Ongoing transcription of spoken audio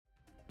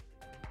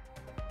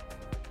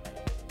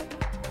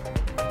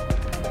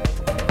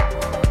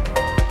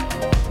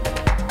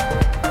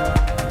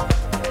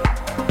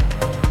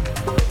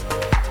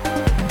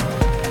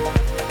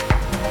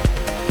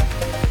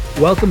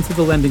Welcome to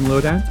the Lending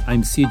Lowdown.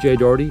 I'm CJ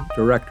Doherty,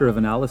 Director of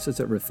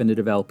Analysis at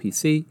Refinitiv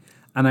LPC,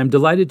 and I'm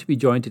delighted to be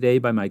joined today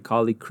by my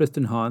colleague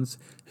Kristen Haunss,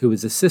 who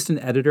is Assistant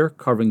Editor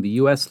covering the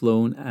US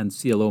loan and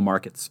CLO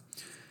markets.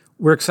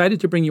 We're excited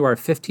to bring you our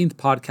 15th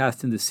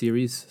podcast in this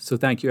series, so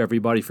thank you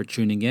everybody for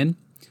tuning in.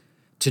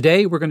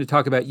 Today, we're going to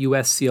talk about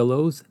US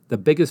CLOs, the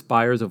biggest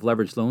buyers of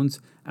leveraged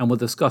loans, and we'll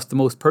discuss the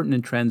most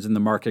pertinent trends in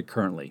the market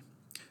currently.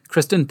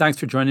 Kristen, thanks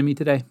for joining me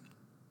today.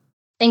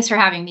 Thanks for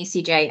having me,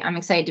 CJ. I'm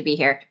excited to be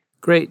here.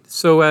 Great.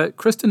 So,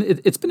 Kristen,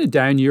 it's been a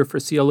down year for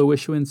CLO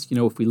issuance.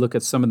 If we look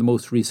at some of the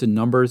most recent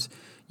numbers,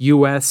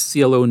 U.S.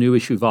 CLO new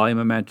issue volume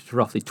amounted to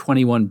roughly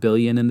 $21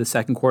 billion in the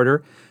second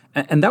quarter.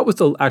 And that was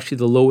actually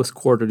the lowest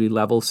quarterly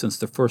level since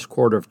the first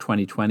quarter of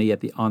 2020 at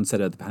the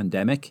onset of the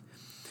pandemic.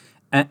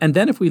 And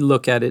then if we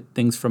look at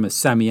things from a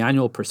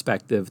semi-annual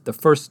perspective, the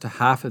first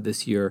half of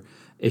this year,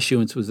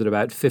 issuance was at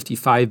about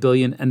 $55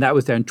 billion, and that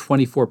was down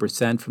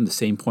 24% from the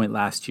same point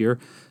last year.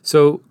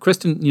 So,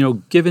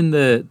 Kristen, given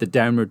the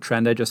downward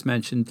trend I just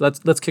mentioned,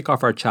 let's kick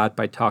off our chat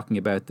by talking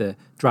about the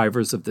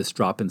drivers of this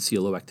drop in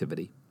CLO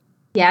activity.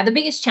 Yeah, the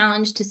biggest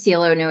challenge to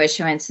CLO new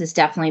issuance has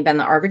definitely been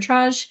the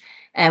arbitrage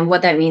and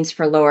what that means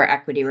for lower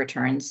equity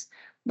returns.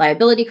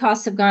 Liability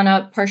costs have gone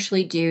up,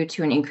 partially due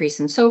to an increase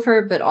in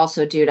SOFR, but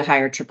also due to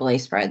higher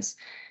AAA spreads.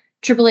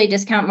 AAA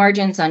discount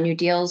margins on new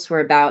deals were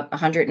about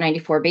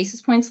 194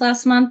 basis points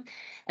last month.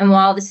 And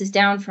while this is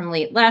down from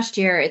late last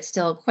year, it's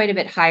still quite a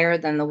bit higher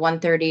than the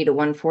 130 to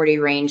 140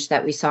 range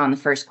that we saw in the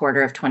first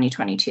quarter of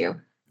 2022.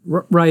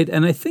 Right.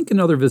 And I think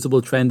another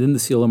visible trend in the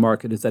CLO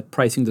market is that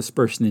pricing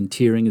dispersion in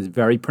tiering is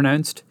very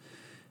pronounced.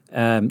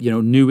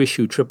 New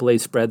issue AAA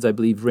spreads, I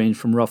believe, range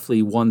from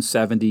roughly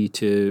 170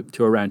 to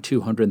around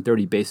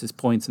 230 basis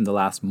points in the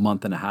last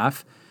month and a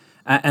half.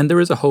 And there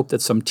is a hope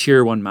that some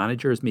tier one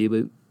managers may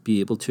be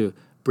able to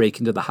break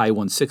into the high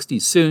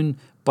 160s soon,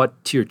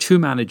 but tier two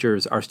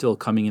managers are still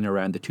coming in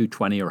around the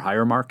 220 or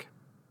higher mark.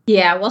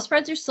 Yeah, while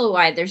spreads are still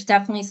wide, there's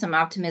definitely some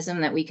optimism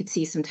that we could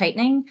see some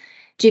tightening.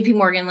 JP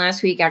Morgan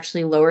last week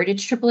actually lowered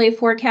its AAA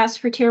forecast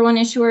for tier one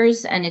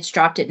issuers, and it's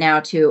dropped it now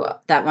to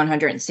that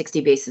 160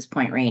 basis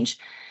point range.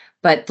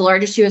 But the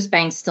largest US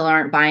banks still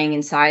aren't buying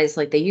in size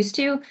like they used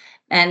to,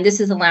 and this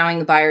is allowing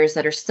the buyers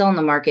that are still in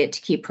the market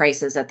to keep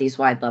prices at these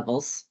wide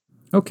levels.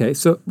 Okay,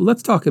 so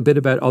let's talk a bit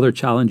about other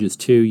challenges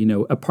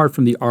too. Apart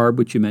from the ARB,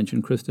 which you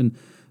mentioned, Kristen,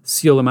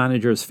 CLO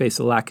managers face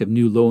a lack of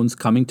new loans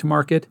coming to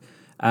market.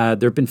 There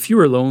have been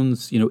fewer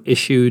loans,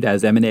 issued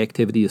as M&A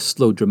activity has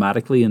slowed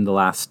dramatically in the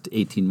last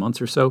 18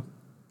 months or so.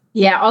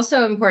 Yeah,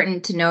 also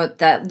important to note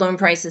that loan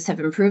prices have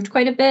improved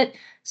quite a bit,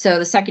 so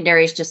the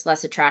secondary is just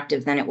less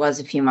attractive than it was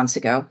a few months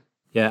ago.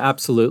 Yeah,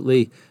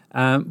 absolutely.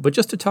 But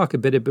just to talk a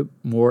bit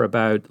more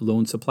about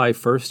loan supply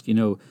first,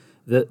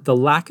 the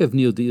lack of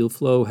new deal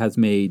flow has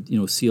made,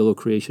 CLO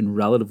creation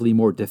relatively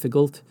more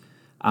difficult.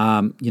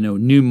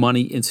 New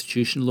money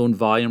institutional loan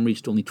volume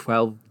reached only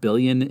 $12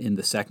 billion in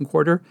the second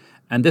quarter.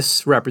 And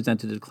this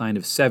represented a decline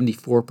of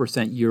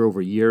 74% year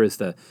over year as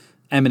the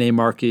M&A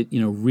market,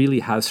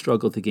 really has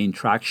struggled to gain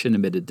traction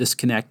amid a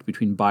disconnect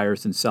between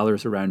buyers and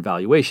sellers around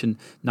valuation,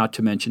 not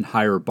to mention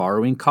higher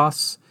borrowing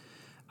costs.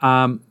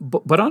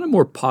 But on a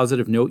more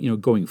positive note,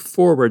 going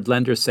forward,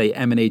 lenders say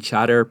M&A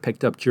chatter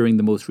picked up during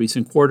the most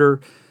recent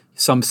quarter.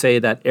 Some say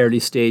that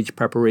early stage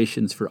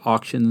preparations for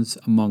auctions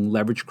among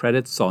leverage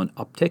credits saw an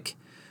uptick.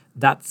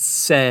 That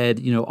said,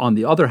 on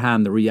the other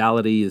hand, the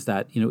reality is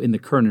that, in the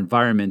current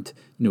environment,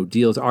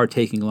 deals are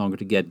taking longer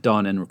to get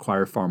done and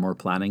require far more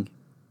planning.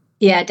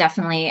 Yeah,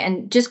 definitely.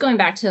 And just going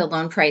back to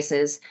loan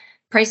prices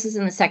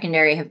in the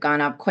secondary have gone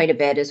up quite a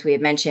bit, as we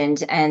had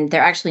mentioned, and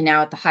they're actually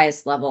now at the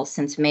highest level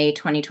since May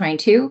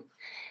 2022.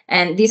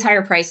 And these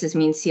higher prices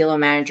mean CLO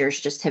managers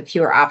just have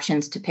fewer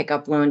options to pick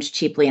up loans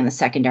cheaply in the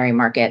secondary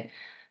market.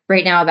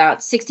 Right now, about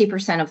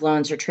 60% of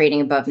loans are trading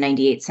above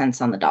 98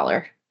 cents on the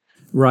dollar.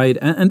 Right.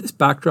 And this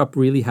backdrop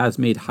really has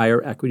made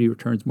higher equity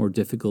returns more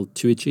difficult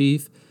to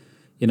achieve.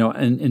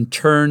 And in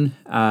turn,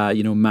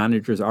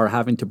 managers are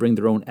having to bring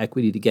their own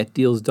equity to get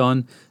deals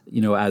done,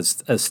 as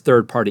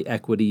third-party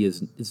equity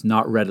is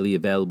not readily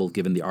available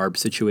given the ARB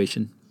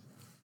situation.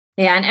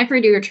 Yeah, and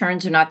equity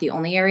returns are not the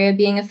only area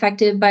being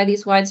affected by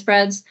these wide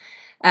spreads.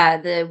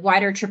 The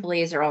wider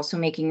AAAs are also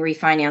making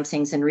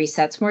refinancings and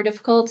resets more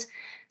difficult.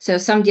 So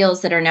some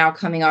deals that are now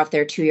coming off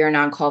their 2-year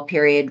non-call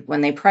period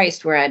when they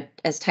priced were at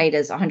as tight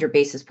as 100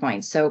 basis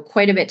points. So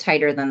quite a bit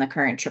tighter than the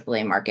current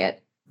AAA market.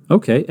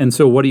 Okay. And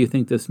so what do you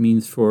think this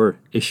means for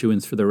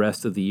issuance for the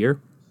rest of the year?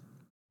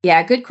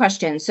 Yeah, good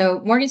question.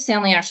 So Morgan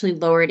Stanley actually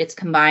lowered its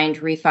combined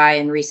refi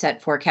and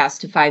reset forecast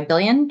to $5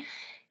 billion.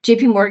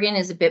 JP Morgan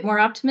is a bit more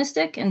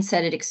optimistic and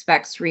said it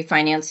expects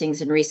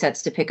refinancings and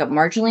resets to pick up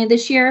marginally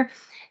this year.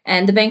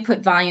 And the bank put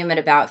volume at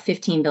about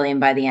 $15 billion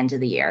by the end of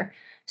the year.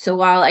 So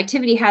while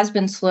activity has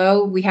been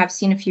slow, we have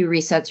seen a few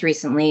resets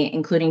recently,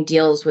 including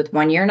deals with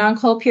 1-year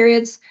non-call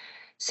periods.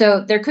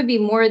 So there could be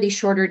more of these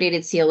shorter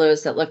dated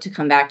CLOs that look to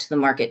come back to the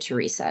market to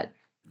reset.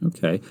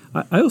 Okay.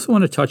 I also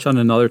want to touch on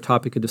another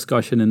topic of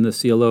discussion in the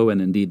CLO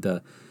and indeed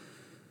the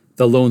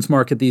the loans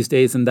market these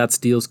days, and that's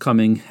deals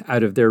coming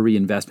out of their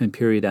reinvestment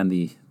period and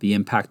the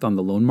impact on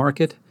the loan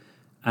market.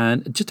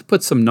 And just to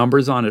put some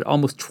numbers on it,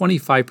 almost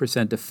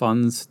 25% of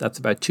funds, that's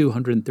about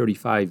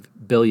 235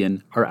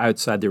 billion, are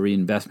outside the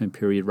reinvestment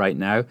period right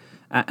now.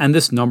 And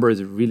this number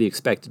is really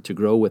expected to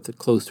grow with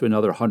close to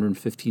another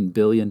 115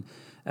 billion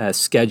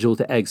scheduled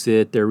to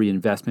exit their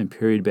reinvestment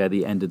period by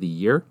the end of the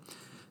year.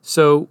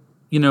 So,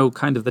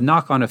 kind of the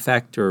knock-on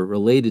effect or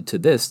related to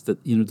this,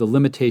 that, the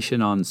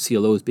limitation on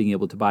CLOs being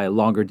able to buy a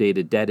longer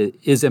dated debt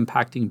is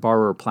impacting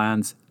borrower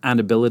plans and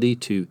ability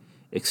to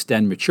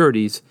extend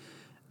maturities.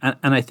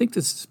 And I think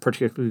this is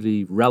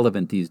particularly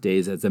relevant these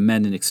days as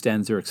amend and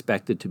extends are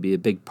expected to be a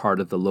big part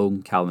of the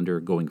loan calendar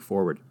going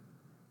forward.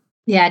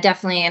 Yeah,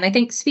 definitely. And I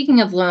think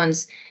speaking of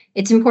loans,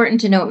 it's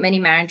important to note many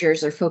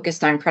managers are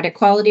focused on credit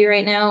quality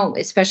right now,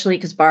 especially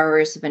because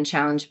borrowers have been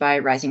challenged by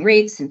rising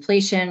rates,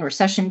 inflation,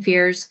 recession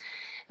fears.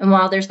 And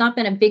while there's not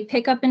been a big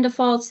pickup in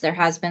defaults, there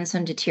has been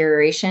some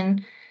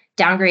deterioration.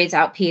 Downgrades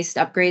outpaced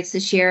upgrades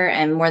this year,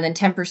 and more than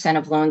 10%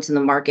 of loans in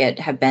the market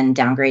have been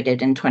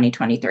downgraded in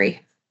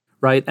 2023.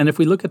 Right. And if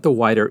we look at the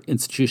wider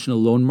institutional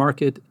loan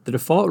market, the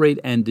default rate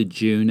ended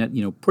June at,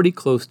 pretty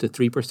close to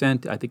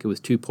 3%. I think it was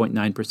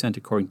 2.9%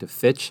 according to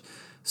Fitch.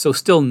 So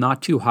still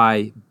not too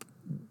high,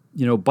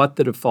 but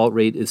the default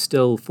rate is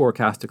still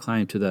forecast to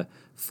climb to the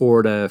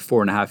 4 to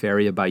 4.5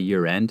 area by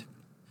year end.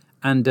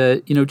 And,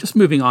 just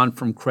moving on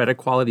from credit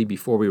quality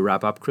before we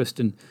wrap up,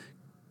 Kristen,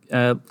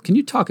 can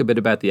you talk a bit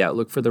about the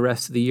outlook for the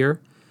rest of the year?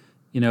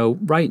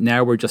 Right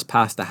now we're just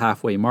past the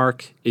halfway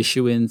mark.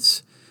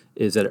 Issuance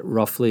is at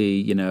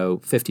roughly,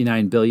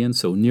 59 billion,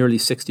 so nearly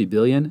 60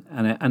 billion.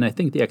 And I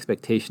think the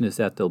expectation is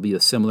that there'll be a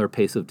similar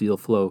pace of deal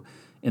flow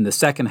in the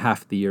second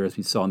half of the year as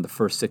we saw in the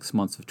first 6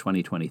 months of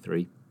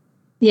 2023.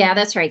 Yeah,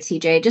 that's right,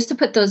 CJ. Just to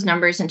put those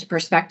numbers into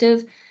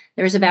perspective,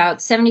 there was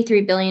about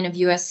 73 billion of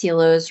US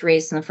CLOs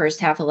raised in the first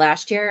half of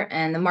last year,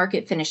 and the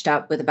market finished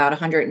up with about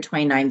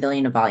 129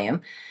 billion of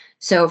volume.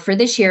 So for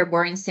this year,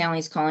 Morgan Stanley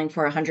is calling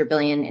for 100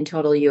 billion in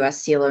total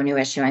US CLO new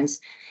issuance.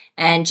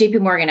 And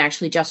JP Morgan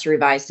actually just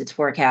revised its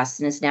forecast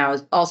and is now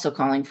also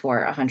calling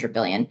for 100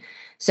 billion.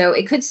 So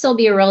it could still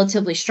be a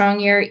relatively strong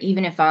year,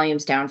 even if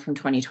volume's down from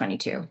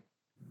 2022.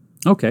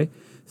 Okay,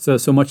 so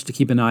much to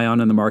keep an eye on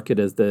in the market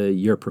as the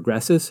year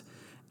progresses.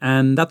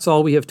 And that's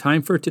all we have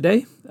time for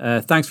today.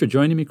 Thanks for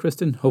joining me,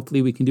 Kristen.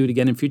 Hopefully we can do it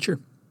again in future.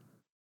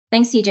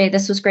 Thanks, CJ.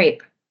 This was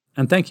great.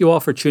 And thank you all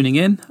for tuning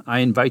in. I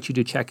invite you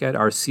to check out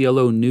our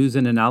CLO news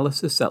and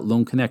analysis at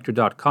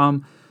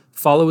loanconnector.com.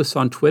 Follow us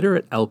on Twitter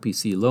at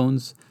LPC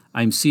Loans.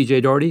 I'm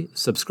CJ Doherty.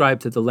 Subscribe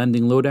to the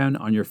Lending Lowdown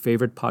on your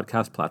favorite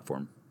podcast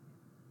platform.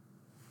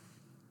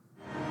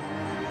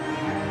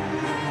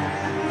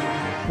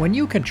 When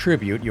you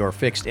contribute your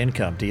fixed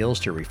income deals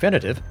to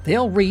Refinitiv,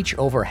 they'll reach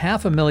over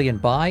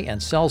 500,000 buy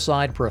and sell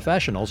side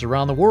professionals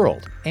around the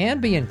world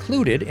and be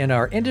included in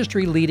our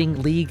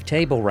industry-leading league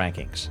table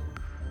rankings.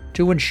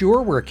 To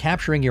ensure we're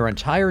capturing your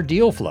entire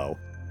deal flow,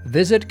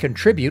 visit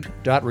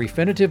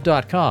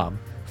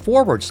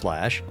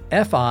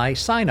contribute.refinitiv.com/FI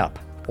sign up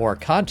or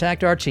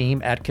contact our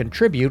team at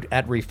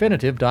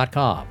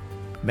contribute@refinitiv.com.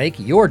 Make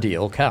your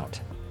deal count.